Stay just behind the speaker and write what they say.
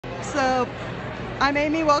So, I'm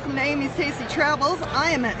Amy. Welcome to Amy's Tasty Travels.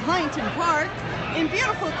 I am at Huntington Park in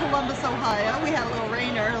beautiful Columbus, Ohio. We had a little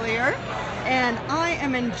rain earlier, and I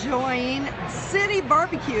am enjoying City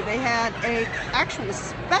BBQ. They had a actual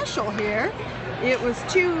special here. It was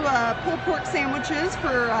two pulled pork sandwiches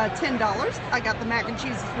for $10. I got the mac and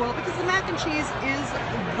cheese as well because the mac and cheese is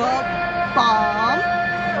the bomb.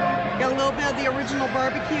 Got a little bit of the original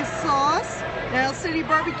barbecue sauce. Now, City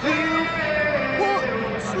BBQ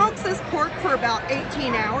smokes this pork for about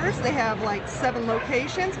 18 hours. They have like 7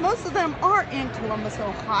 locations. Most of them are in Columbus,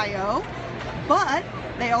 Ohio, but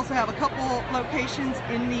they also have a couple locations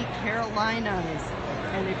in the Carolinas.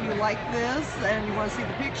 And if you like this and you want to see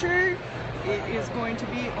the picture, it is going to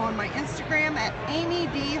be on my Instagram at Amy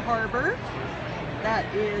D. Harbor. That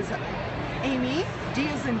is Amy, D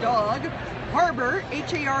as in dog, Harbor,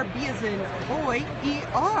 H-A-R-B as in boy,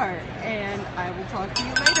 E-R. And I will talk to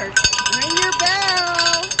you later. Ring your bell!